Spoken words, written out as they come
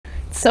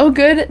So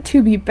good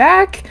to be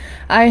back.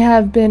 I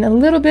have been a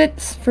little bit,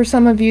 for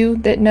some of you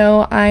that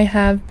know, I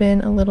have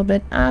been a little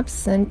bit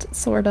absent,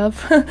 sort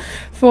of,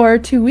 for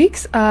 2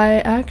 weeks. I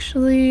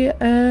actually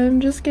am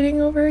just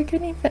getting over a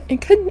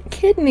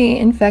kidney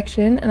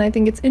infection, and I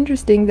think it's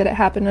interesting that it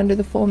happened under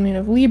the full moon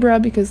of Libra,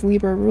 because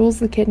Libra rules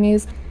the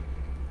kidneys.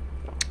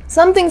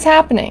 Something's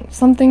happening.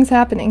 Something's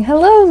happening.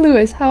 Hello,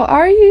 Lewis. How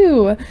are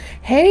you?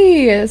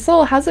 Hey,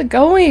 Soul, how's it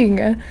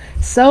going?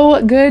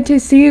 So good to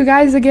see you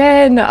guys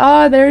again.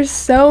 Oh, there's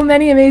so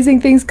many amazing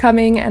things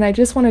coming, and I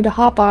just wanted to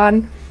hop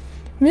on.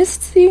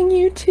 Missed seeing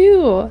you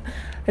too.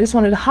 I just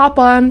wanted to hop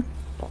on,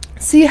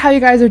 see how you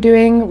guys are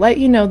doing, let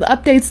you know the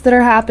updates that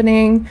are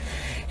happening,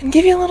 and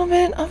give you a little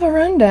bit of a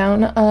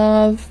rundown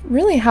of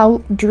really how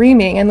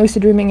dreaming and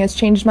lucid dreaming has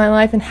changed my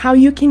life and how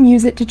you can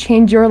use it to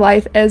change your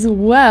life as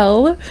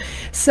well.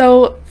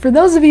 So for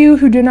those of you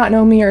who do not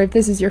know me, or if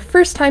this is your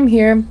first time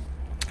here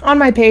on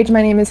my page,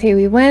 my name is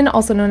Haylee Lynn,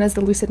 also known as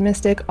the Lucid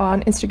Mystic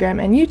on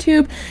Instagram and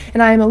YouTube,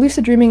 and I am a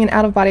lucid dreaming and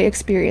out-of-body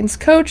experience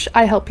coach.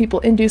 I help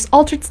people induce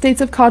altered states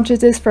of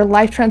consciousness for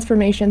life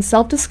transformation,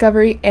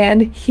 self-discovery,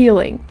 and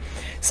healing.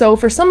 So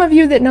for some of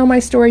you that know my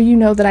story, you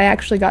know that I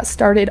actually got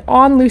started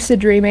on lucid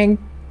dreaming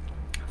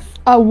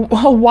a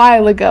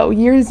while ago,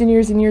 years and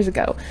years and years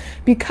ago,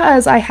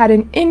 because I had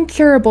an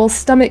incurable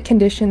stomach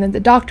condition and the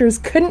doctors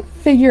couldn't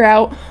figure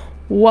out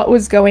what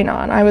was going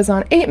on. I was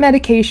on 8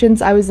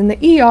 medications, I was in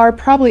the ER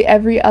probably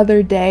every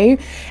other day,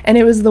 and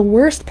it was the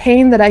worst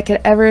pain that I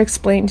could ever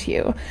explain to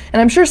you. And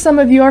I'm sure some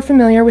of you are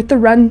familiar with the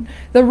run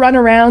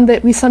around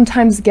that we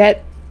sometimes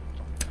get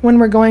when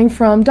we're going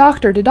from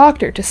doctor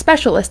to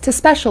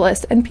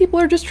specialist, and people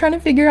are just trying to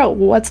figure out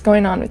what's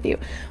going on with you.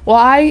 Well,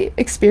 I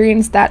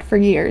experienced that for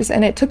years,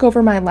 and it took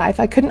over my life.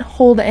 I couldn't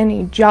hold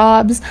any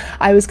jobs.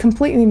 I was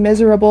completely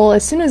miserable.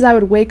 As soon as I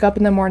would wake up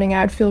in the morning,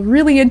 I would feel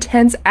really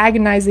intense,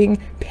 agonizing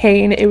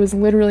pain. It was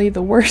literally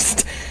the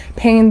worst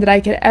pain that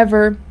I could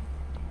ever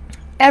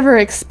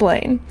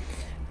explain.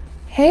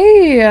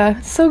 Hey,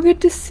 so good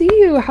to see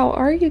you. How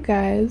are you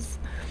guys?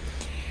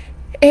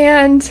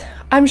 And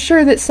I'm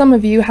sure that some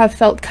of you have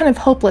felt kind of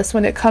hopeless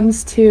when it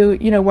comes to,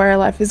 you know, where our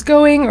life is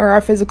going or our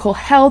physical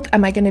health.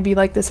 Am I going to be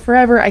like this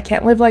forever? I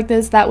can't live like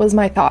this. That was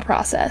my thought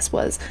process,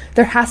 was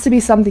there has to be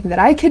something that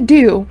I could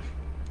do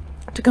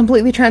to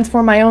completely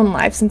transform my own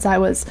life, since I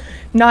was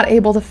not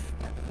able to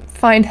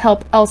find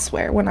help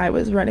elsewhere when I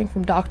was running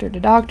from doctor to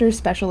doctor,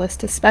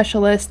 specialist to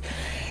specialist.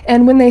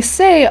 And when they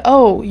say,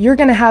 oh, you're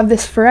going to have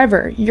this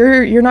forever,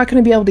 you're not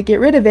going to be able to get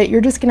rid of it,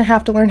 you're just going to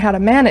have to learn how to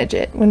manage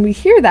it. When we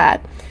hear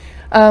that,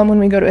 when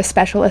we go to a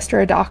specialist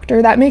or a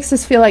doctor, that makes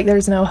us feel like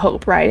there's no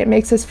hope, right? It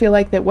makes us feel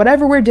like that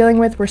whatever we're dealing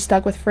with, we're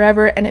stuck with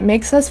forever, and it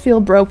makes us feel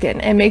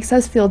broken. It makes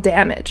us feel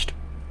damaged.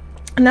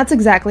 And that's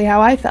exactly how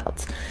I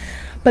felt.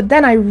 But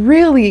then I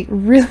really,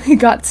 really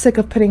got sick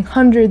of putting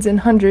hundreds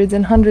and hundreds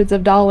and hundreds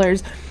of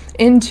dollars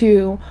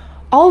into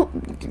all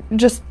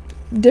just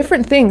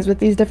different things with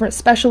these different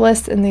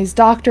specialists and these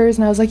doctors.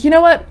 And I was like, you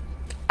know what?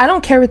 I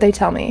don't care what they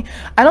tell me.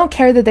 I don't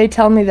care that they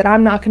tell me that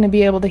I'm not going to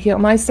be able to heal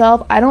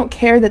myself. I don't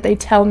care that they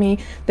tell me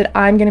that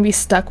I'm going to be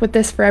stuck with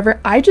this forever.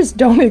 I just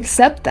don't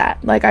accept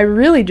that. Like, I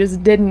really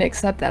just didn't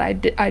accept that. I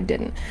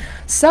didn't.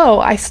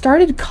 So I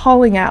started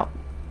calling out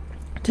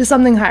to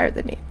something higher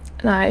than me.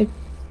 And I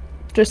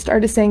just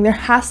started saying there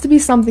has to be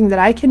something that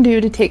I can do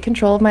to take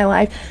control of my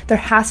life. There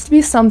has to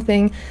be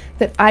something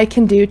that I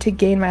can do to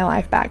gain my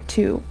life back,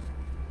 to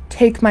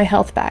take my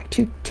health back,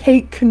 to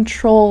take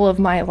control of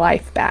my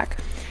life back.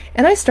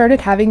 And I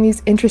started having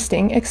these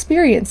interesting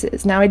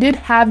experiences. Now, I did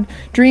have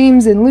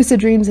dreams and lucid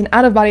dreams and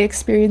out-of-body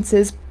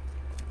experiences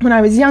when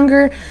I was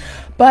younger,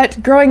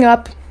 but growing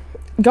up,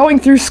 going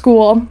through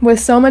school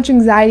with so much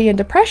anxiety and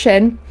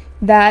depression,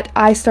 that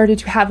I started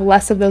to have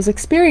less of those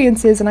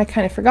experiences, and I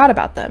kind of forgot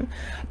about them.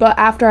 But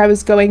after I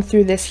was going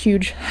through this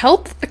huge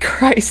health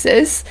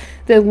crisis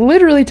that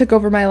literally took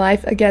over my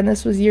life, again,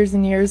 this was years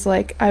and years,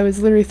 like I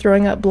was literally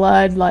throwing up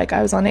blood, like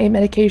I was on 8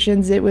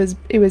 medications. It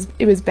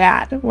was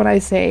bad. When I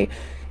say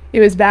it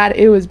was bad,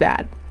 it was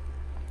bad.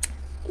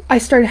 I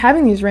started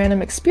having these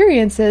random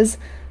experiences.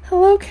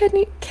 Hello,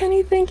 Kenny,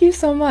 thank you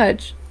so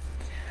much.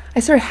 I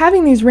started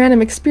having these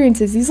random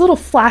experiences, these little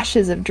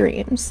flashes of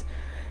dreams,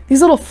 these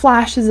little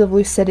flashes of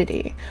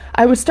lucidity.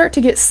 I would start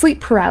to get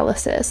sleep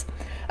paralysis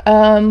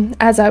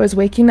as I was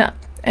waking up.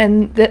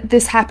 And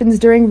this happens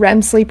during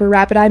REM sleep, or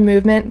rapid eye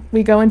movement.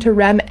 We go into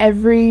REM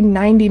every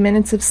 90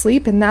 minutes of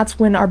sleep, and that's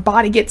when our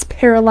body gets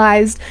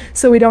paralyzed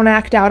so we don't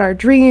act out our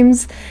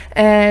dreams.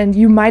 And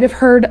you might have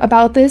heard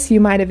about this,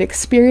 you might have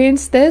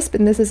experienced this,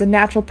 but this is a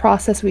natural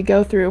process we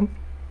go through.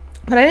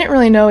 But I didn't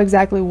really know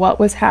exactly what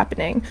was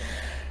happening.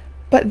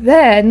 But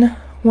then,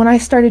 when I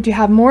started to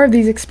have more of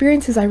these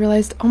experiences, I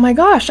realized, oh my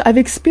gosh, I've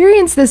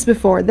experienced this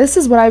before. This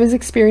is what I was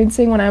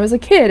experiencing when I was a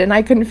kid, and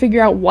I couldn't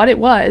figure out what it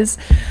was.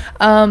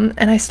 And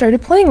I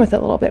started playing with it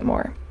a little bit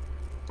more.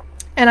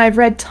 And I've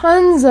read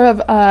tons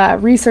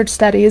of research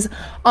studies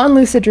on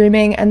lucid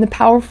dreaming and the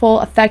powerful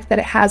effect that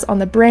it has on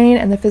the brain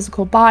and the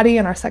physical body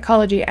and our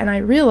psychology. And I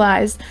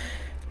realized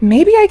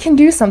maybe I can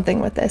do something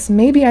with this.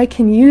 Maybe I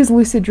can use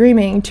lucid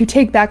dreaming to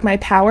take back my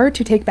power,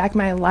 to take back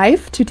my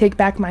life, to take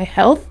back my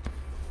health.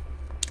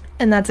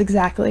 And that's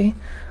exactly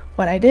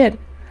what I did.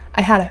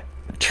 I had a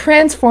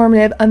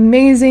transformative,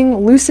 amazing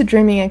lucid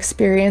dreaming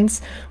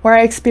experience where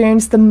I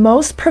experienced the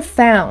most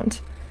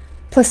profound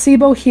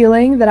placebo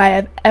healing that I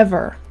have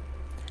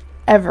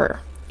ever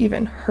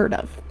even heard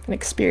of and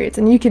experienced.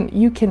 And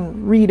you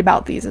can read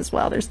about these as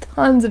well. There's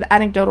tons of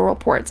anecdotal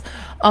reports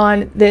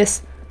on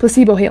this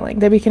placebo healing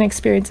that we can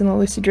experience in the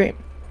lucid dream.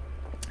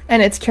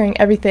 And it's curing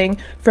everything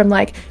from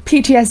like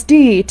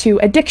PTSD to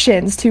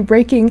addictions to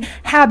breaking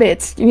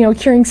habits, you know,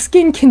 curing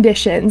skin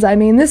conditions. I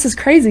mean, this is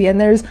crazy, and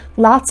there's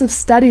lots of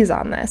studies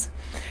on this.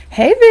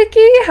 Hey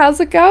Vicky, how's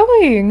it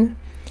going?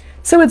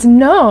 So it's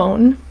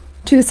known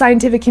to the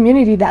scientific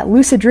community that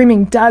lucid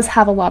dreaming does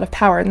have a lot of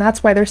power, and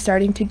that's why they're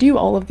starting to do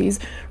all of these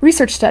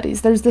research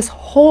studies. There's this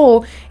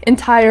whole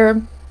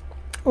entire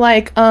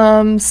like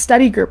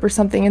study group or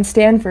something in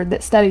Stanford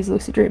that studies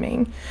lucid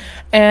dreaming,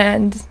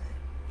 and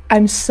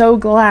I'm so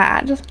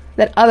glad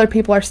that other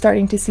people are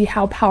starting to see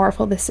how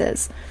powerful this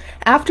is.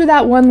 After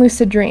that one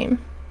lucid dream,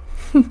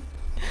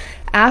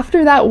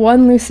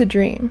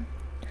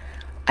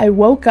 I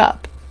woke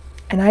up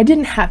and I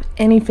didn't have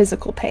any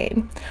physical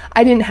pain.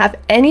 I didn't have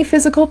any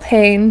physical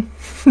pain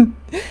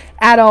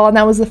at all, and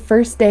that was the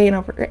first day in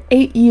over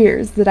 8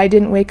 years that I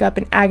didn't wake up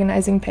in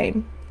agonizing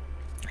pain.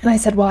 And I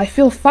said, well, I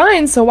feel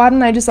fine, so why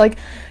don't I just like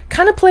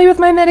kind of play with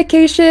my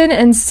medication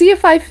and see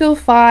if I feel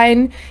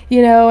fine,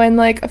 you know, and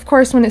like, of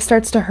course, when it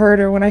starts to hurt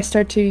or when I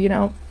start to, you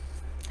know,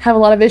 have a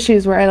lot of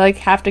issues where I like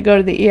have to go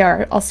to the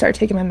ER, I'll start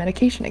taking my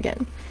medication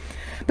again.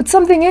 But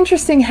something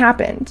interesting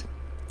happened.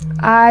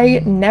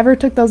 I never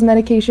took those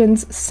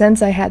medications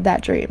since I had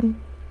that dream.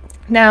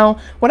 Now,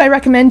 what I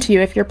recommend to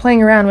you if you're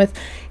playing around with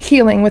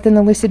healing within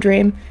the lucid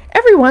dream,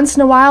 every once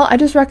in a while, I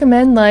just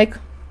recommend like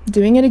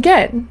doing it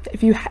again.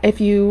 If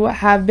you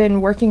have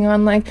been working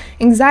on like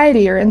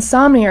anxiety or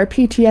insomnia or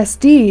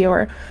PTSD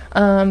or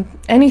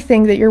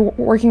anything that you're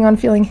working on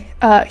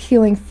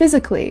healing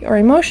physically or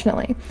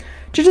emotionally,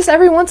 to just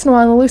every once in a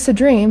while in the lucid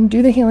dream,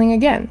 do the healing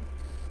again.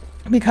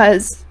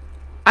 Because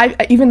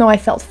even though I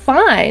felt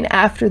fine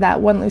after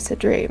that one lucid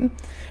dream,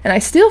 and I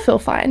still feel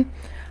fine,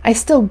 I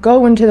still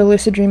go into the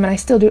lucid dream and I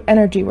still do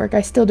energy work,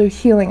 I still do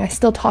healing, I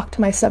still talk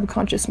to my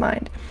subconscious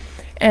mind.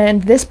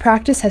 And this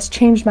practice has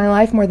changed my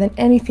life more than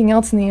anything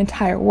else in the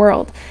entire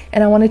world.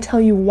 And I want to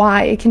tell you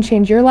why. It can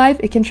change your life,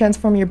 it can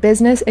transform your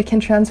business, it can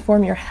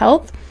transform your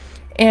health,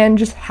 and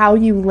just how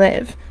you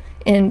live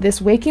in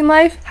this waking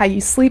life, how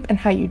you sleep, and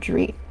how you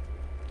dream.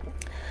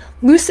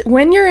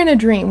 When you're in a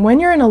dream, when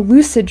you're in a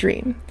lucid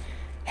dream,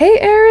 hey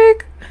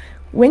Eric,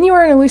 when you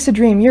are in a lucid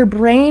dream, your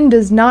brain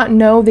does not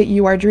know that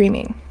you are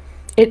dreaming.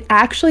 It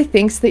actually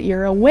thinks that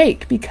you're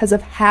awake because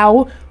of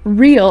how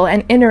real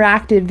and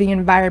interactive the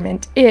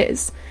environment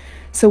is.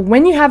 So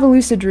when you have a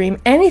lucid dream,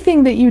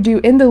 anything that you do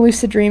in the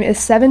lucid dream is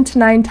 7 to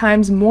 9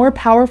 times more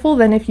powerful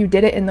than if you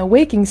did it in the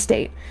waking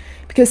state.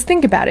 Because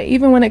think about it,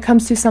 even when it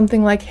comes to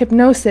something like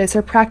hypnosis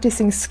or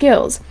practicing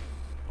skills,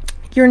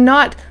 you're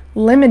not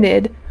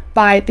limited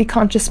by the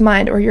conscious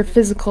mind or your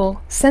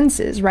physical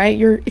senses, right?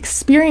 You're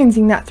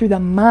experiencing that through the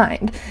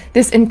mind,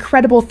 this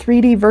incredible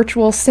 3D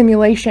virtual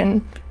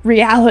simulation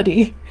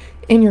reality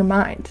in your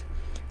mind.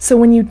 So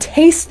when you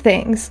taste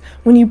things,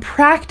 when you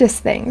practice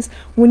things,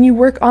 when you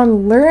work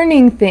on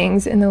learning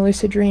things in the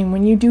lucid dream,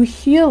 when you do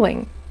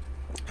healing,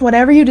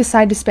 whatever you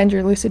decide to spend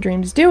your lucid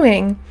dreams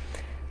doing,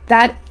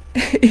 that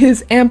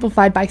is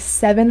amplified by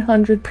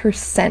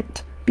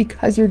 700%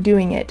 because you're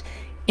doing it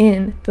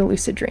in the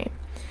lucid dream.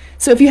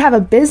 So if you have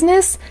a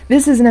business,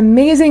 this is an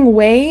amazing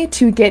way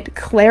to get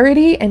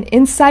clarity and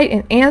insight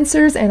and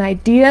answers and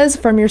ideas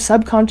from your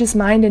subconscious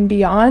mind and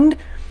beyond.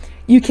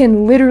 You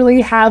can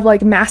literally have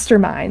like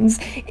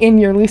masterminds in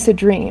your lucid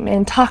dream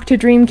and talk to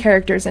dream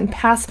characters and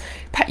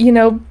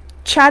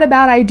chat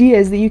about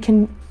ideas that you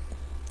can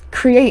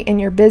create in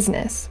your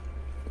business.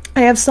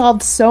 I have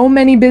solved so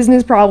many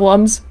business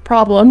problems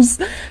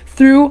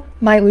through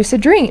my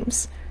lucid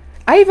dreams.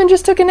 I even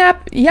just took a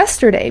nap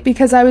yesterday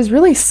because I was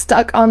really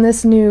stuck on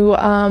this new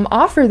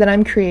offer that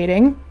I'm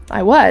creating.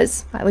 At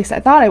least I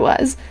thought I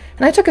was.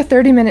 And I took a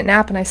 30-minute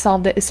nap and I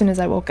solved it as soon as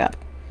I woke up.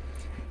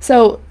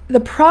 So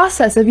the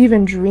process of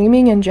even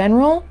dreaming in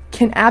general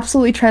can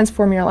absolutely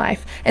transform your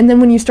life. And then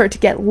when you start to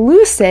get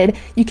lucid,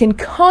 you can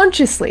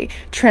consciously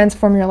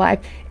transform your life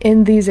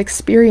in these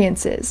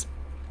experiences.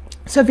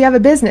 So if you have a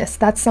business,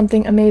 that's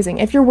something amazing.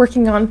 If you're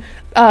working on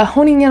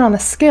honing in on a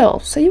skill,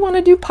 so you want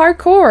to do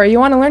parkour, or you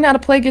want to learn how to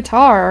play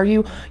guitar, or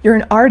you're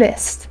an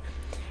artist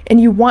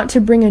and you want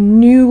to bring a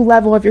new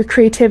level of your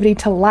creativity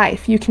to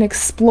life, you can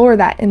explore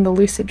that in the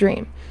lucid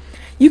dream.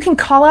 You can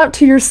call out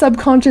to your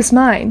subconscious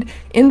mind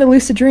in the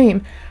lucid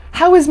dream,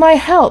 how is my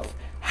health?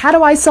 How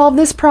do I solve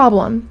this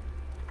problem?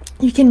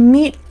 You can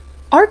meet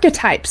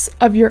archetypes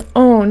of your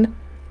own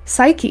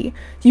psyche.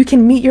 You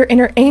can meet your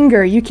inner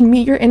anger, you can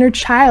meet your inner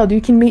child,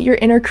 you can meet your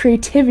inner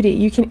creativity,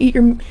 you can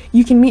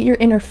meet your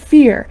inner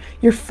fear,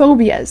 your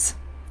phobias.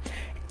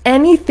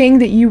 anything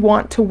that you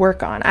want to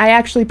work on. I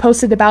actually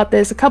posted about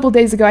this a couple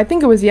days ago. I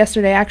think it was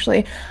yesterday,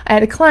 actually. I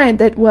had a client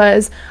that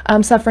was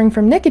suffering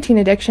from nicotine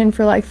addiction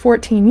for like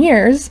 14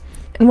 years.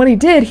 And what he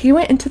did, he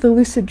went into the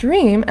lucid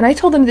dream, and I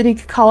told him that he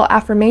could call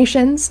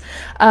affirmations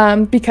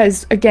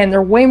because, again,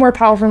 they're way more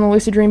powerful in the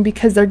lucid dream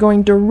because they're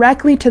going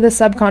directly to the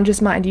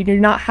subconscious mind. You do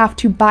not have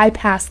to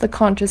bypass the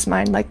conscious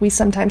mind like we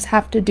sometimes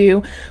have to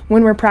do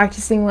when we're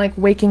practicing like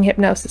waking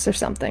hypnosis or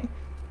something.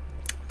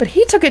 But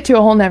he took it to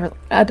a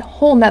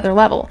whole nother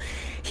level.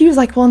 He was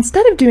like, well,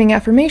 instead of doing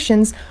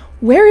affirmations,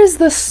 where is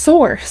the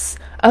source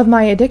of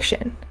my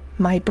addiction?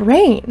 My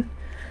brain.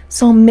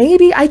 So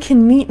maybe I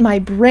can meet my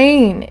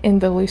brain in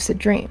the lucid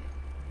dream.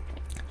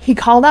 He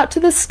called out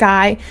to the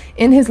sky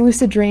in his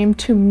lucid dream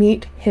to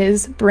meet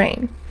his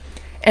brain.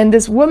 And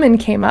this woman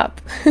came up.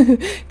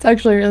 It's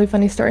actually a really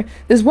funny story.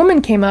 This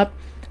woman came up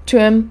to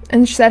him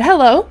and she said,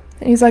 hello.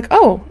 And he's like,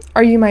 oh,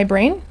 are you my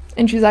brain?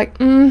 And she's like,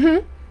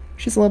 mm-hmm.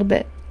 She's a little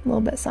bit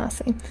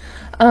saucy.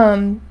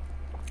 And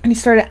he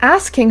started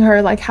asking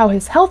her like how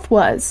his health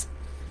was.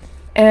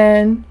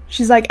 And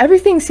she's like,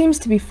 everything seems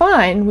to be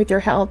fine with your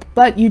health,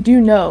 but you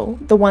do know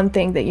the one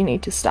thing that you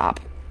need to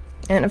stop.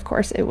 And of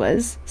course it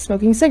was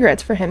smoking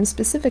cigarettes for him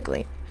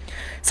specifically.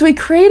 So he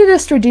created a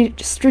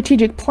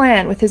strategic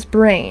plan with his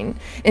brain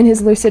in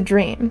his lucid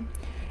dream.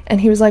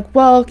 And he was like,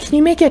 well, can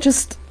you make it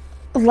just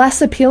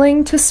less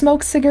appealing to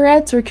smoke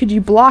cigarettes, or could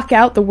you block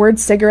out the word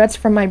cigarettes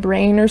from my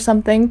brain or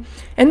something?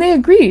 And they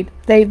agreed.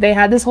 They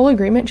had this whole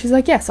agreement. She's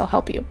like, yes, I'll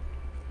help you.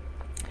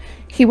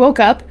 He woke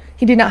up.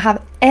 He did not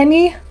have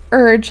any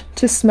urge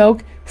to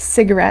smoke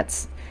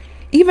cigarettes.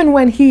 Even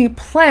when he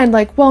planned,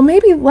 like, well,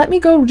 maybe let me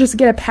go just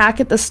get a pack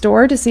at the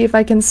store to see if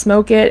I can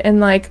smoke it and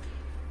like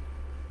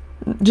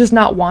just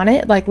not want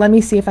it. Like, let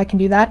me see if I can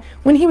do that.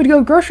 When he would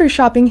go grocery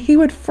shopping, he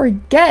would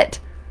forget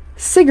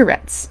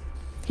cigarettes.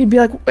 He'd be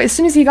like, as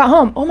soon as he got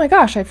home, oh my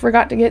gosh, I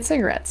forgot to get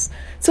cigarettes.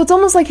 So it's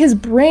almost like his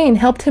brain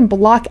helped him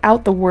block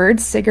out the word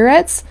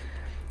cigarettes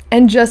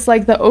and just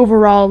like the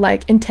overall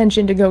like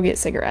intention to go get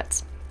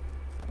cigarettes.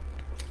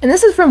 And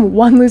this is from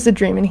one lucid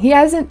dream, and he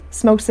hasn't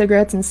smoked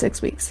cigarettes in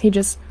 6 weeks. He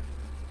just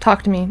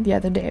talked to me the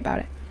other day about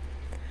it.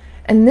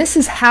 And this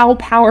is how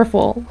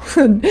powerful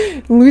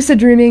lucid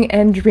dreaming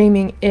and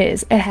dreaming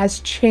is. It has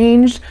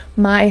changed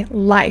my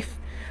life.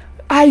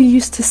 I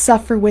used to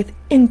suffer with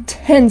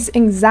intense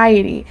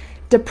anxiety,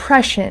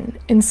 depression,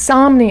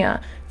 insomnia,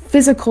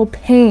 physical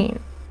pain.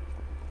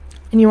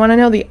 And you want to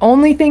know the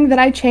only thing that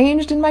I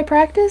changed in my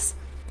practice?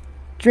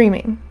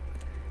 Dreaming.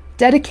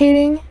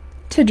 Dedicating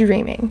to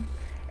dreaming.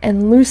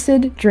 And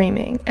lucid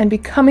dreaming and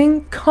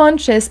becoming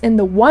conscious in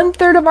the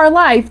 1/3 of our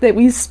life that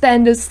we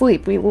spend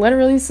asleep. We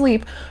literally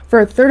sleep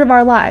for 1/3 of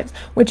our lives,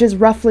 which is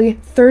roughly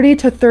 30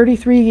 to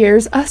 33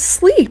 years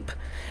asleep.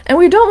 And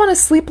we don't want to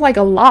sleep like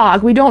a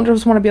log. We don't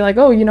just want to be like,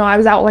 oh, you know, I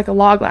was out like a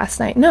log last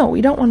night. No,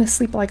 we don't want to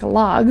sleep like a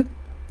log,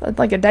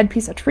 like a dead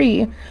piece of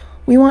tree.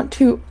 We want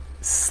to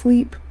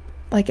sleep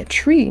like a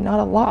tree, not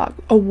a log,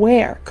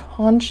 aware,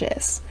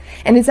 conscious.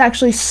 And it's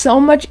actually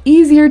so much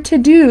easier to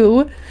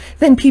do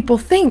than people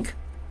think.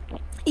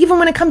 Even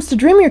when it comes to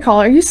dream recall,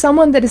 are you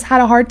someone that has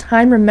had a hard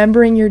time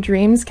remembering your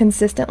dreams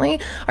consistently?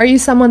 Are you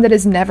someone that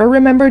has never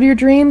remembered your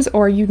dreams,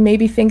 or you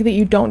maybe think that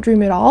you don't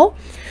dream at all?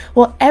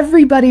 Well,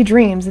 everybody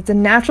dreams. It's a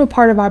natural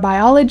part of our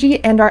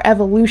biology and our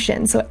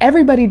evolution. So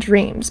everybody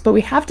dreams, but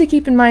we have to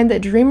keep in mind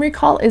that dream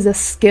recall is a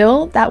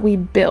skill that we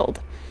build.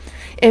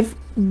 If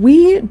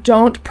we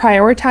don't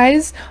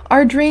prioritize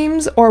our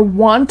dreams or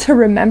want to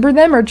remember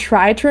them or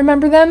try to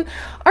remember them,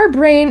 our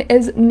brain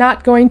is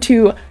not going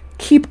to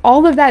keep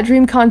all of that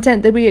dream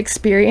content that we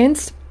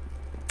experienced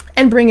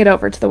and bring it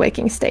over to the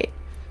waking state.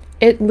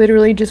 It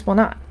literally just will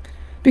not,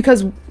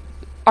 because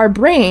our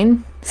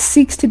brain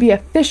seeks to be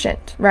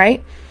efficient,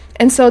 right?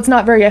 And so it's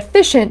not very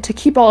efficient to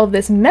keep all of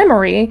this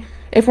memory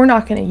if we're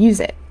not going to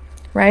use it,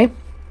 right?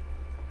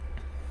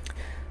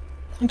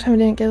 Long time I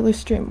didn't get a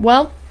lucid dream.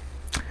 Well,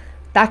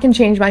 that can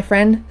change, my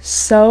friend,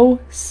 so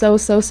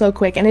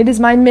quick. And it is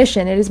my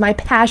mission, it is my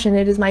passion,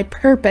 it is my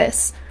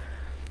purpose.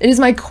 It is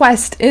my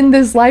quest in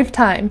this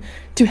lifetime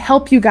to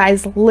help you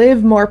guys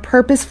live more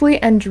purposefully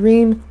and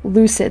dream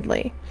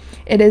lucidly.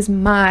 It is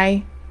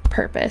my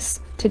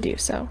purpose to do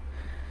so.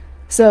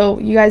 So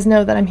you guys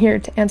know that I'm here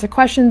to answer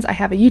questions. I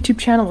have a YouTube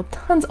channel with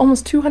tons,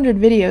 almost 200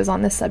 videos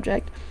on this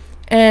subject,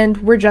 and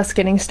we're just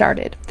getting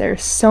started.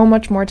 There's so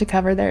much more to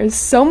cover. There is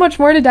so much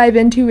more to dive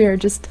into. We are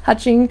just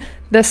touching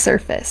the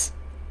surface.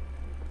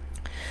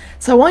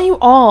 So I want you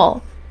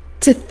all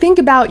to think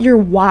about your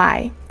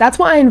why. That's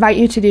what I invite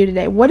you to do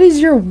today. What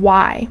is your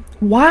why?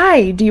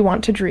 Why do you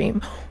want to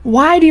dream?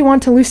 Why do you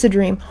want to lucid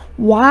dream?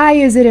 Why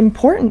is it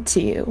important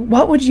to you?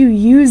 What would you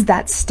use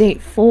that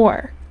state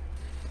for?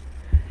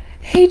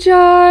 Hey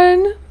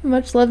John,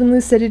 much love and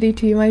lucidity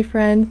to you, my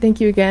friend. Thank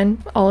you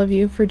again, all of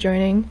you, for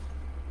joining.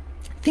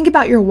 Think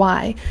about your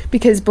why,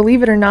 because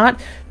believe it or not,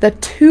 the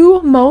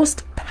two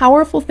most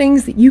powerful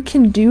things that you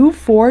can do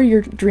for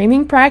your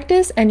dreaming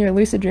practice and your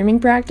lucid dreaming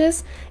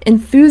practice: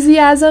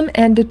 enthusiasm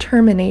and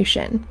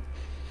determination.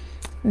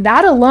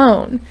 That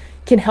alone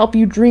can help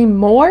you dream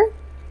more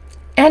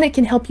and it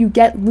can help you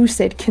get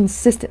lucid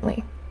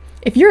consistently.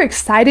 If you're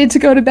excited to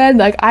go to bed,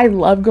 like I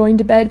love going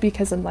to bed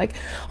because I'm like,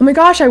 oh my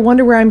gosh, I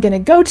wonder where I'm going to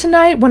go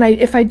tonight.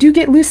 If I do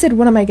get lucid,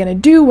 what am I going to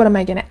do? What am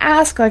I going to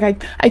ask?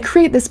 Like I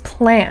create this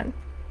plan.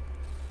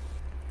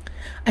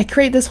 I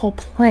create this whole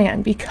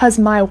plan because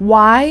my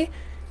why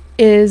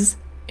is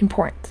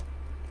important.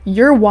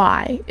 Your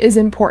why is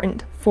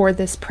important for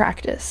this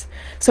practice.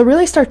 So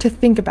really start to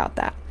think about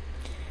that.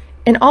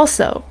 And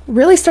also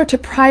really start to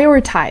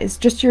prioritize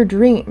just your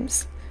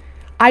dreams.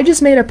 I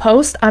just made a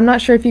post, I'm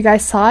not sure if you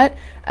guys saw it,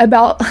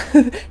 about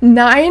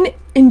 9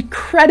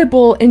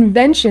 incredible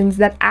inventions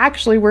that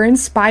actually were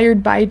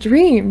inspired by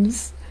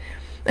dreams.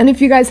 And if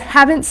you guys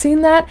haven't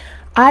seen that,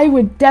 I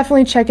would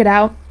definitely check it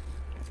out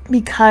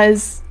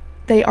because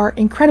they are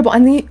incredible.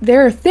 And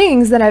there are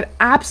things that have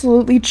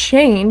absolutely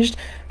changed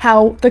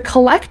how the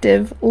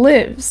collective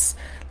lives.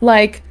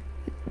 Like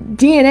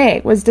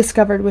DNA was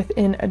discovered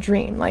within a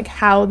dream, like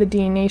how the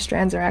DNA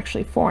strands are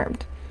actually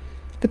formed.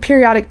 The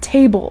periodic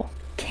table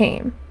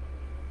came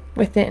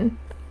within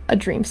a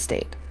dream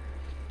state.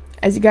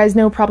 As you guys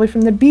know, probably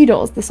from the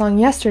Beatles, the song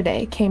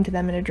Yesterday came to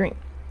them in a dream.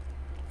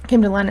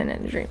 Came to Lennon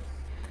in a dream.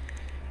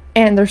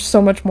 And there's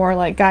so much more.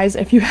 Like, guys,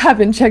 if you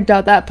haven't checked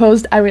out that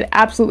post, I would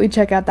absolutely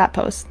check out that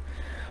post.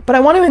 But I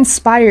want to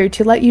inspire you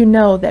to let you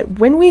know that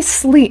when we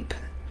sleep,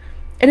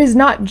 it is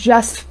not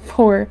just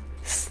for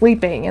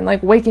sleeping and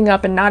like waking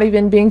up and not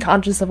even being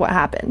conscious of what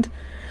happened.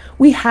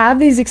 We have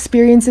these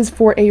experiences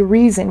for a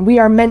reason. We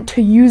are meant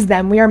to use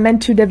them. We are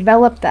meant to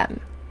develop them.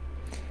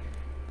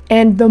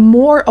 And the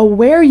more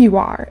aware you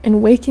are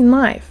in waking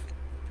life,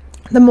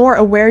 the more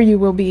aware you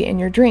will be in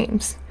your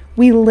dreams.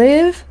 We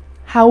live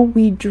how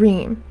we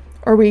dream,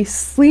 or we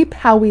sleep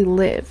how we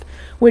live,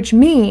 which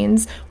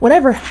means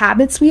whatever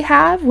habits we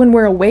have when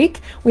we're awake,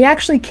 we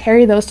actually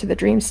carry those to the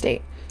dream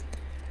state.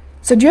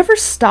 So do you ever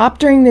stop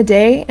during the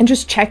day and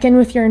just check in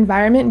with your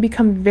environment and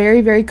become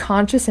very, very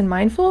conscious and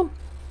mindful?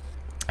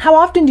 How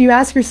often do you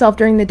ask yourself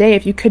during the day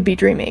if you could be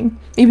dreaming?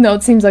 Even though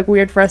it seems like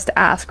weird for us to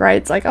ask, right?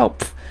 It's like, oh,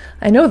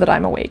 I know that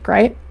I'm awake,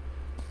 right?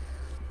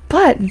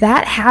 But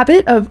that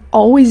habit of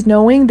always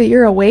knowing that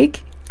you're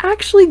awake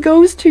actually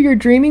goes to your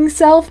dreaming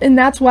self, and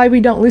that's why we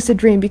don't lucid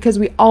dream, because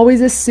we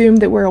always assume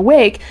that we're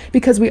awake,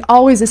 because we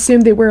always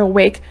assume that we're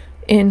awake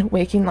in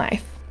waking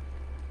life.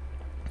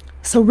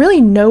 So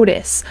really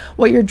notice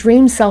what your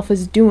dream self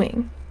is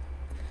doing,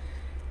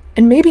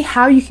 and maybe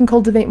how you can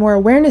cultivate more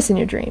awareness in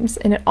your dreams,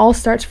 and it all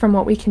starts from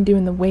what we can do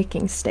in the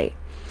waking state.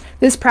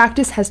 This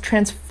practice has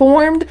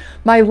transformed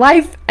my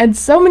life and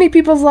so many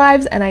people's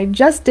lives, and I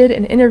just did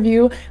an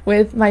interview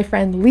with my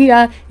friend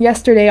Leah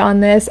yesterday on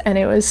this, and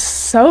it was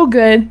so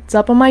good. It's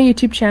up on my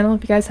YouTube channel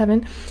if you guys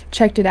haven't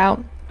checked it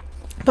out.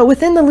 But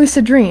within the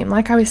lucid dream,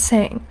 like I was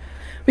saying,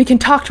 we can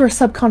talk to our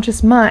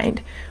subconscious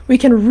mind. We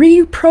can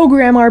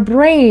reprogram our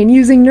brain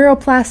using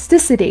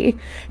neuroplasticity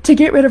to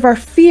get rid of our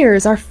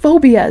fears, our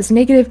phobias,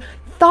 negative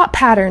thought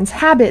patterns,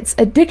 habits,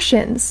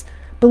 addictions,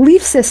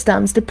 belief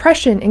systems,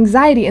 depression,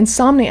 anxiety,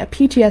 insomnia,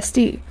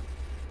 PTSD.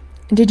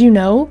 And did you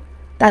know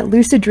that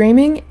lucid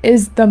dreaming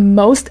is the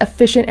most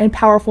efficient and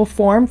powerful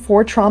form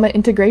for trauma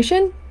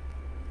integration?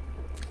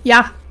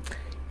 Yeah,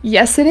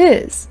 yes it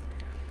is.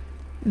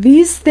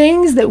 These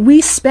things that we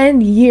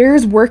spend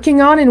years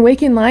working on in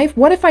waking life,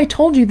 what if I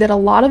told you that a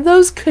lot of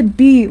those could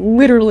be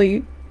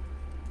literally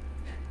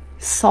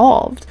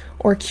solved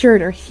or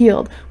cured or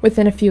healed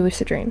within a few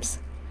lucid dreams?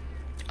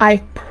 I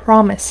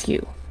promise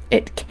you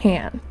it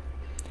can.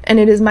 And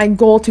it is my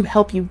goal to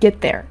help you get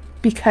there,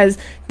 because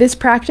this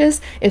practice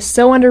is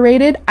so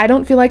underrated. I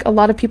don't feel like a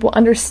lot of people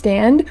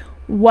understand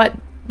what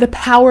the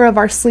power of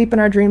our sleep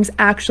and our dreams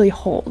actually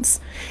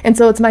holds. And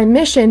so it's my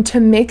mission to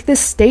make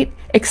this state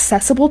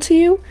accessible to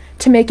you,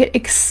 to make it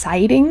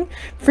exciting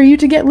for you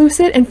to get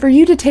lucid, and for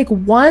you to take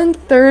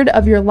 1/3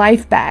 of your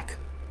life back.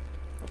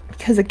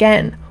 Because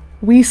again,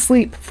 we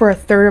sleep for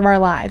 1/3 of our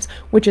lives,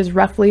 which is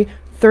roughly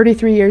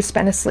 33 years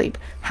spent asleep.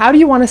 How do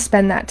you want to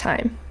spend that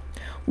time?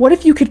 What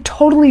if you could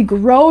totally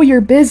grow your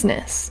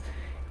business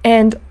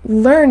and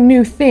learn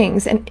new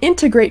things and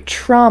integrate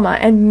trauma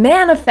and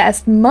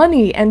manifest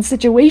money and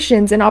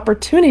situations and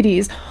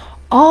opportunities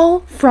all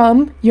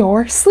from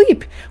your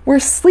sleep? We're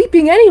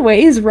sleeping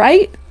anyways,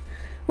 right?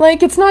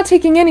 Like, it's not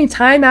taking any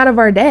time out of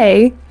our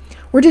day.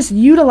 We're just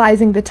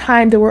utilizing the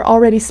time that we're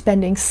already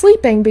spending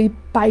sleeping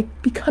by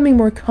becoming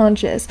more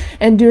conscious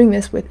and doing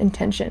this with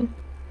intention.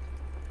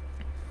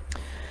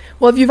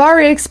 Well, if you've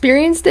already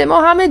experienced it,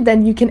 Mohammed,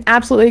 then you can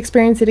absolutely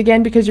experience it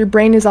again, because your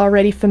brain is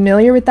already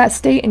familiar with that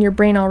state and your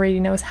brain already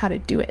knows how to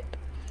do it.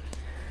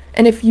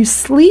 And if you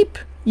sleep,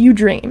 you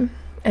dream.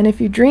 And if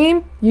you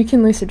dream, you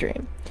can lucid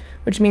dream.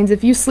 Which means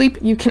if you sleep,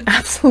 you can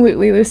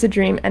absolutely lucid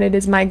dream, and it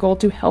is my goal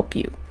to help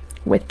you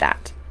with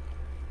that.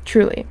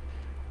 Truly.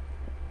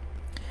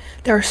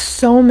 There are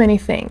so many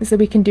things that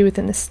we can do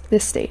within this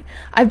state.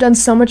 I've done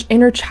so much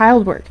inner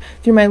child work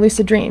through my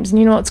lucid dreams. And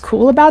you know what's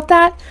cool about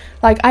that?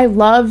 Like, I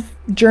love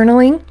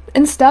journaling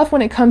and stuff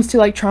when it comes to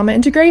like trauma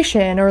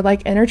integration or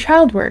like inner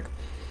child work.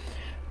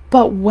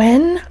 But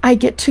when I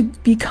get to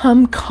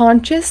become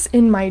conscious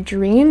in my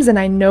dreams and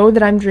I know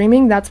that I'm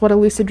dreaming, that's what a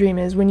lucid dream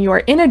is. When you are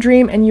in a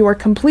dream and you are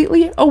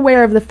completely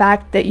aware of the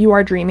fact that you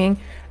are dreaming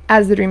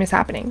as the dream is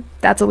happening,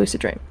 that's a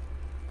lucid dream.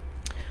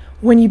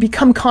 When you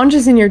become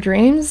conscious in your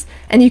dreams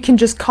and you can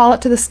just call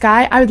it to the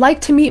sky, I would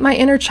like to meet my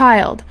inner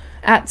child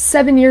at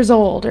 7 years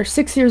old or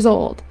 6 years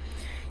old.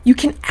 You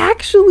can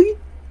actually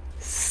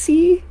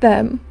see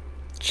them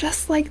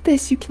just like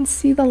this. You can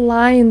see the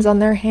lines on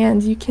their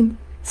hands. You can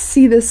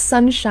see the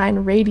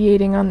sunshine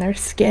radiating on their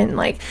skin.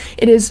 Like,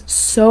 it is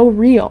so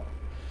real.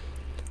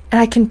 And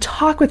I can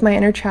talk with my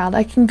inner child.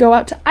 I can go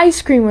out to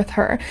ice cream with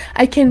her.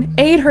 I can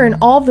aid her in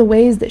all the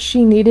ways that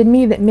she needed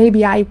me that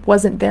maybe I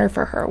wasn't there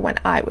for her when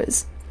I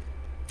was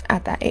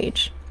at that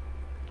age.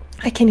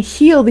 I can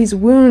heal these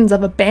wounds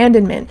of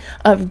abandonment,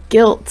 of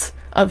guilt,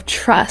 of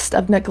trust,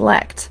 of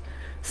neglect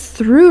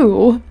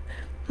through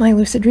my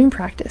lucid dream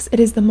practice. It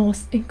is the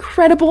most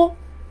incredible,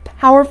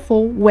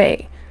 powerful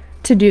way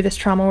to do this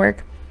trauma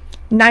work.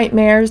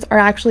 Nightmares are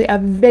actually a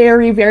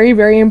very, very,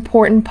 very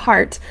important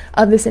part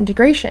of this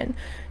integration.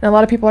 And a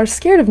lot of people are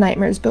scared of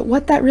nightmares, but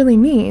what that really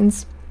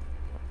means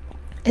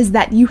is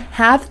that you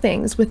have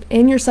things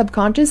within your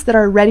subconscious that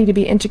are ready to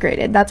be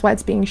integrated. That's why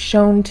it's being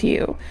shown to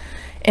you.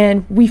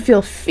 And we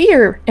feel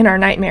fear in our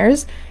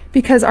nightmares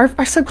because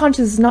our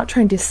subconscious is not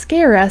trying to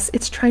scare us,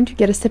 it's trying to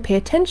get us to pay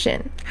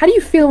attention. How do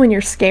you feel when you're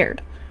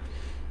scared?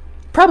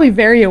 Probably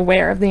very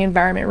aware of the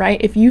environment,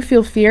 right? If you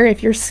feel fear,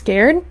 if you're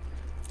scared,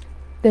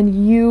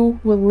 then you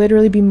will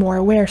literally be more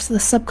aware. So the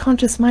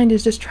subconscious mind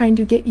is just trying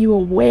to get you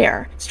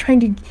aware. It's trying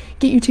to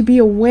get you to be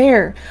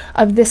aware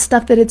of this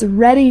stuff that it's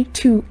ready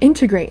to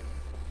integrate.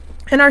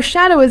 And our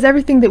shadow is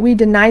everything that we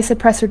deny,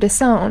 suppress, or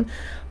disown.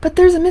 But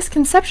there's a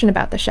misconception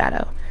about the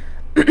shadow.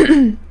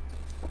 The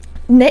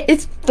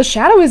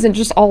shadow isn't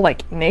just all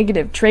like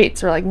negative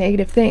traits or like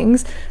negative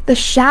things. The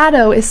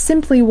shadow is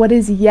simply what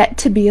is yet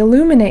to be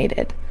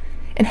illuminated.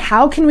 And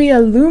how can we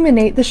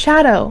illuminate the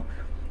shadow?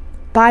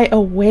 By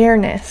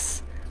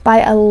awareness, by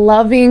a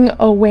loving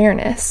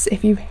awareness.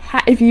 If you've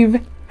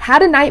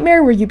had a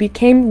nightmare where you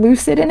became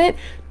lucid in it,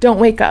 don't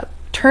wake up.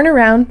 Turn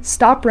around,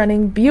 stop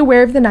running, be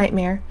aware of the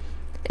nightmare,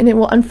 and it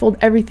will unfold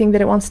everything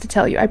that it wants to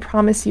tell you. I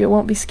promise you, it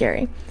won't be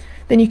scary.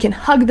 Then you can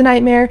hug the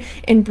nightmare,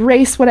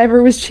 embrace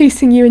whatever was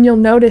chasing you, and you'll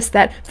notice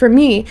that, for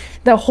me,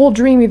 the whole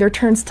dream either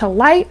turns to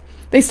light,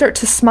 they start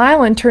to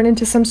smile and turn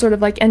into some sort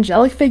of like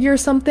angelic figure or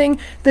something.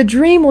 The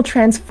dream will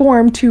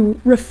transform to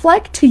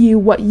reflect to you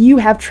what you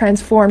have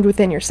transformed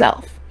within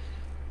yourself.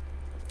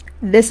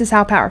 This is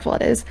how powerful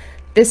it is.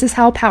 This is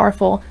how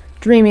powerful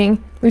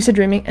dreaming, lucid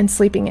dreaming, and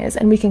sleeping is.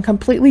 And we can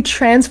completely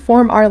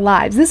transform our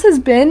lives. This has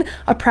been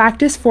a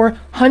practice for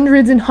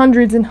hundreds and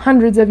hundreds and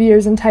hundreds of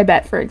years in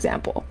Tibet, for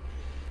example.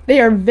 They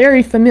are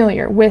very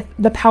familiar with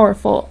the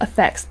powerful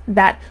effects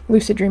that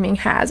lucid dreaming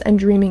has and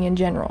dreaming in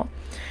general.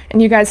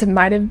 And you guys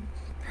might have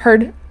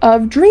heard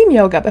of dream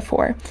yoga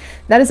before.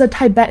 That is a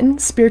Tibetan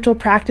spiritual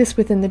practice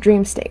within the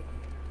dream state.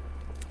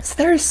 So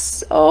there's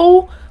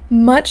so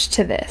much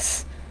to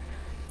this.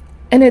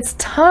 And it's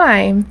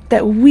time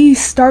that we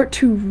start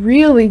to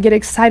really get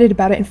excited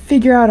about it and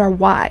figure out our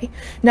why.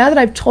 Now that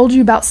I've told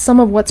you about some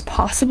of what's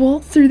possible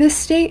through this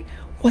state,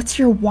 what's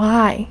your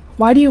why?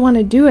 Why do you want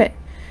to do it?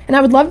 And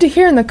I would love to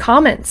hear in the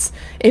comments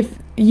if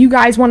you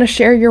guys want to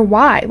share your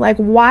why. Like,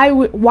 why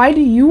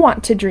do you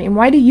want to dream?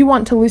 Why do you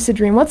want to lucid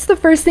dream? What's the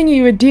first thing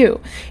you would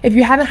do? If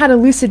you haven't had a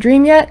lucid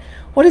dream yet,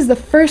 what is the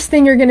first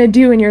thing you're going to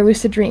do in your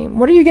lucid dream?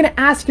 What are you going to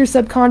ask your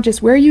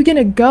subconscious? Where are you going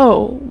to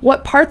go?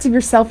 What parts of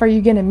yourself are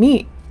you going to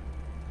meet?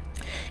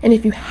 And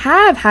if you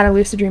have had a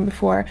lucid dream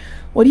before,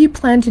 what do you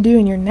plan to do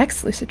in your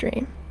next lucid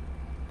dream?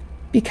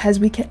 Because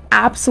we can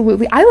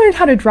absolutely, I learned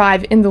how to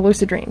drive in the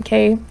lucid dream,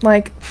 okay?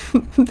 Like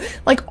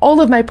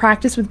all of my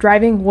practice with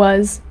driving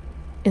was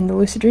in the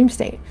lucid dream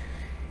state.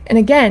 And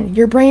again,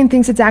 your brain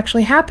thinks it's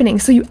actually happening.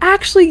 So you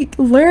actually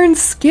learn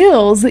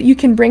skills that you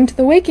can bring to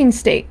the waking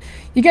state.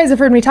 You guys have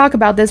heard me talk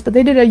about this, but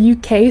they did a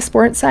UK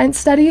sports science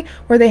study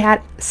where they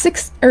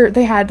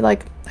had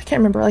like, I can't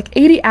remember, like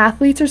 80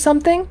 athletes or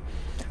something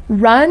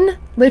run,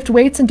 lift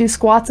weights, and do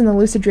squats in the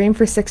lucid dream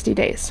for 60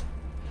 days.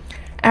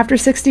 After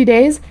 60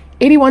 days,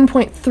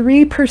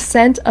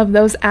 81.3% of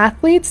those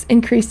athletes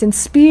increased in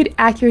speed,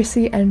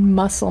 accuracy, and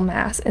muscle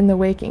mass in the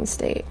waking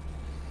state.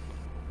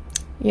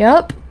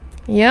 Yep.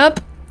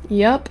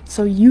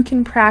 So you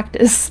can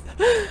practice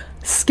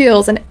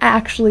skills and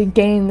actually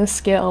gain the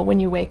skill when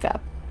you wake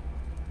up.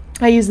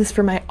 I use this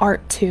for my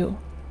art too.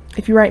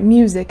 If you write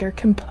music or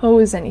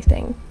compose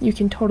anything, you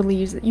can totally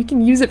use it. You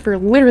can use it for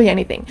literally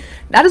anything.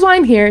 That is why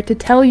I'm here, to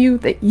tell you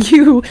that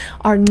you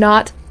are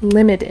not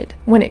limited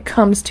when it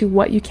comes to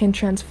what you can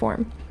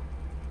transform.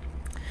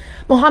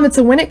 Mohammed,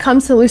 so when it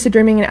comes to lucid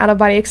dreaming and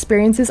out-of-body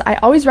experiences, I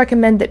always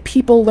recommend that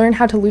people learn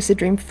how to lucid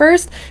dream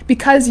first,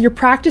 because you're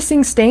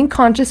practicing staying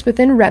conscious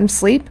within REM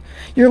sleep.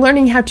 You're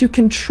learning how to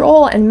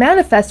control and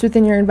manifest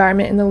within your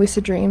environment in the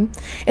lucid dream.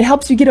 It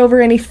helps you get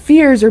over any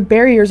fears or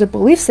barriers or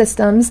belief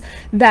systems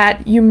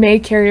that you may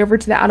carry over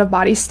to the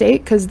out-of-body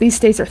state, because these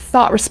states are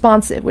thought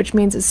responsive, which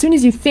means as soon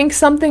as you think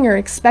something or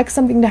expect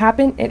something to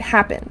happen, it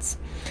happens.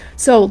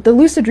 So the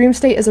lucid dream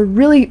state is a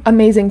really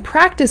amazing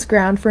practice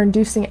ground for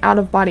inducing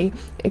out-of-body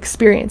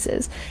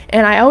experiences.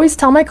 And I always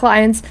tell my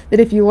clients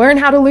that if you learn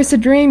how to lucid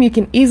dream, you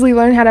can easily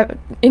learn how to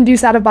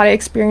induce out-of-body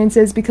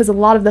experiences, because a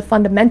lot of the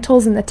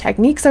fundamentals and the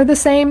techniques are the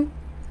same.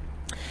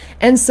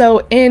 And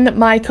so in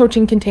my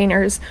coaching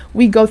containers,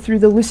 we go through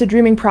the lucid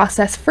dreaming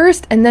process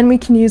first, and then we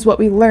can use what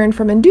we learned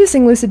from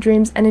inducing lucid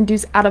dreams and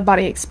induce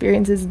out-of-body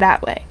experiences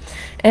that way.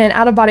 And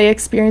out-of-body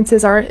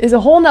experiences is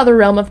a whole nother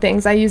realm of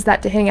things. I use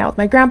that to hang out with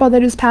my grandpa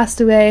that has passed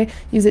away,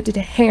 use it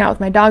to hang out with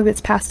my dog that's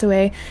passed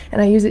away,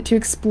 and I use it to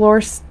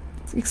explore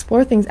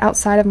things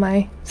outside of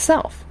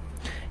myself.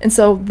 And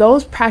so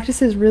those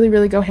practices really,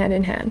 really go hand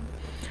in hand.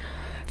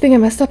 I think I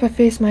messed up. I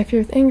faced my fear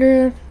with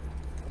anger.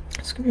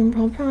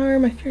 Screaming power,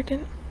 my fear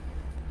didn't.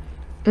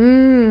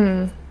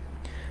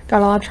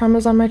 Got a lot of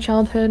traumas on my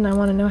childhood, and I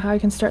want to know how I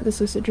can start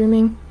this lucid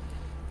dreaming.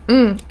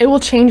 It will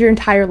change your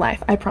entire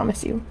life, I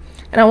promise you.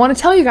 And I want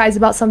to tell you guys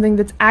about something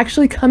that's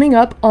actually coming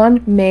up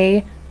on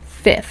May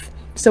 5th.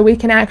 So we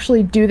can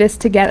actually do this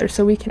together.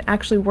 So we can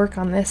actually work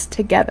on this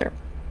together.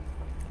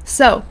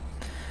 So,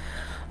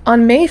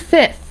 on May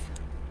 5th,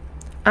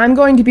 I'm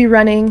going to be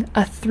running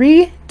a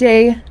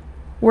 3-day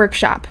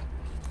workshop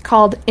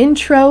called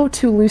Intro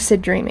to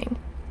Lucid Dreaming.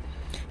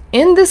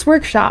 In this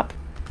workshop,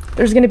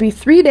 there's going to be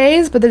 3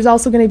 days, but there's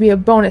also going to be a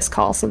bonus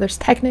call, so there's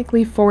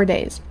technically 4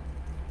 days.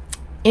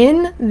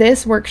 In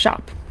this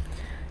workshop,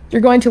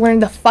 you're going to learn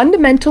the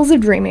fundamentals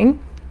of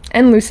dreaming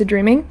and lucid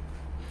dreaming,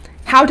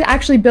 how to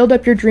actually build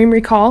up your dream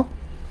recall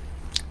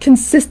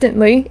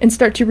consistently and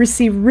start to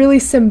receive really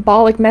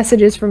symbolic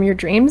messages from your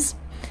dreams,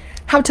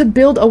 how to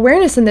build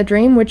awareness in the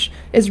dream, which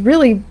is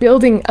really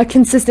building a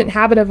consistent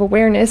habit of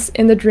awareness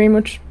in the dream,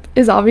 which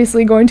is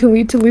obviously going to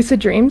lead to lucid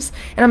dreams.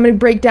 And I'm going to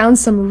break down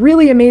some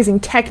really amazing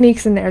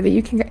techniques in there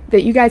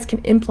that you guys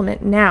can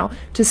implement now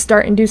to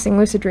start inducing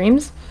lucid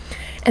dreams.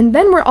 And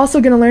then we're also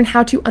going to learn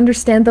how to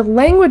understand the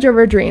language of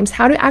our dreams,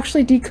 how to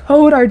actually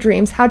decode our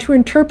dreams, how to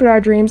interpret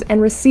our dreams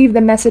and receive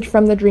the message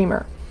from the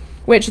dreamer,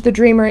 which the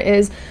dreamer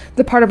is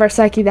the part of our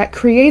psyche that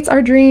creates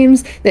our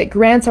dreams, that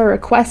grants our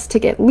requests to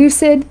get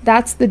lucid.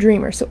 That's the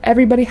dreamer. So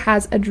everybody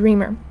has a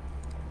dreamer.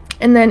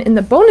 And then in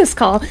the bonus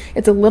call,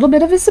 it's a little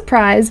bit of a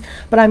surprise,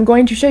 but I'm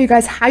going to show you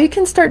guys how you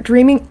can start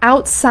dreaming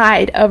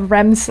outside of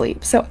REM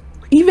sleep. So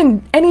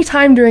even any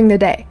time during the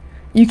day,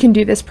 you can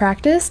do this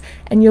practice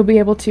and you'll be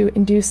able to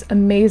induce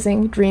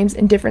amazing dreams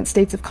in different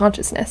states of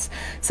consciousness.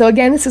 So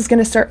again, this is going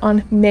to start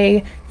on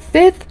May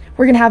 5th.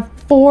 We're going to have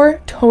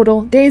 4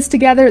 total days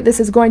together. This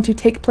is going to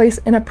take place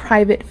in a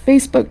private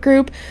Facebook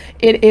group.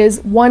 It is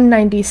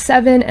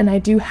 $197, and I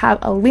do have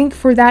a link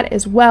for that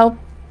as well.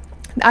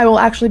 I will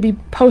actually be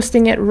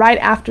posting it right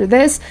after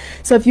this.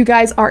 So if you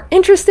guys are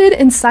interested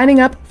in signing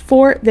up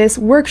for this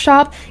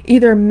workshop,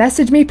 either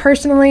message me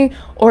personally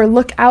or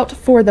look out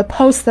for the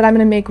post that I'm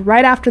going to make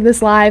right after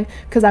this live,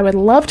 because I would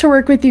love to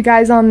work with you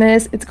guys on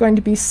this. It's going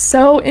to be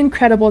so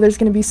incredible. There's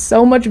going to be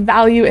so much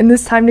value in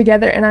this time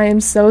together, and I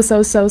am so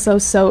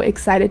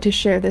excited to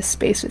share this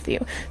space with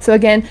you. So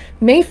again,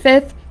 May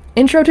 5th,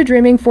 Intro to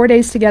Dreaming, 4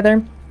 days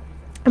together.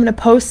 I'm going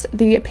to post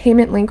the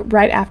payment link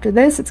right after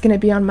this. It's going to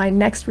be on my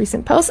next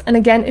recent post. And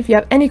again, if you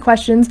have any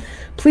questions,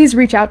 please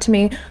reach out to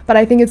me. But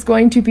I think it's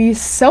going to be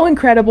so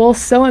incredible,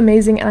 so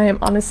amazing, and I am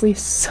honestly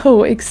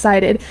so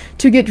excited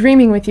to get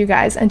dreaming with you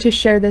guys and to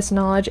share this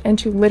knowledge and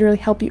to literally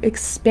help you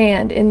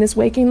expand in this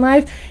waking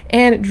life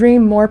and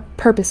dream more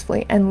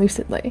purposefully and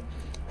lucidly.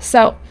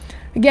 So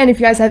again, if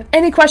you guys have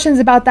any questions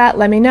about that,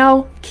 let me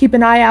know. Keep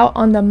an eye out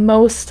on the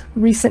most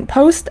recent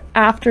post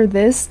after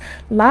this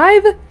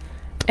live.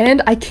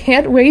 And I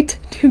can't wait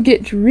to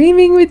get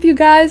dreaming with you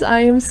guys. I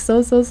am so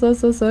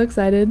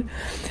excited.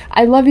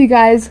 I love you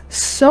guys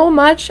so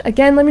much.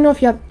 Again, let me know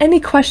if you have any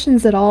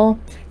questions at all.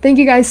 Thank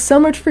you guys so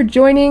much for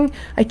joining.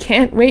 I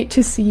can't wait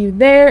to see you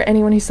there.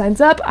 Anyone who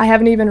signs up, I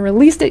haven't even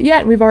released it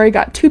yet. We've already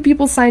got 2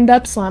 people signed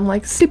up, so I'm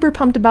like super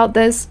pumped about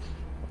this.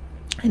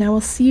 And I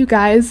will see you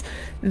guys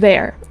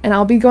there. And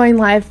I'll be going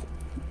live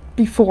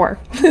before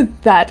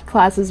that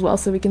class as well,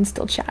 so we can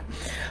still chat.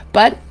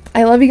 But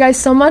I love you guys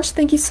so much.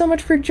 Thank you so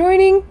much for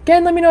joining.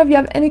 Again, let me know if you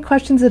have any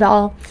questions at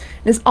all.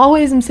 And as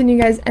always, I'm sending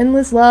you guys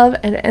endless love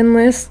and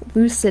endless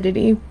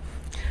lucidity.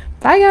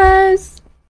 Bye, guys.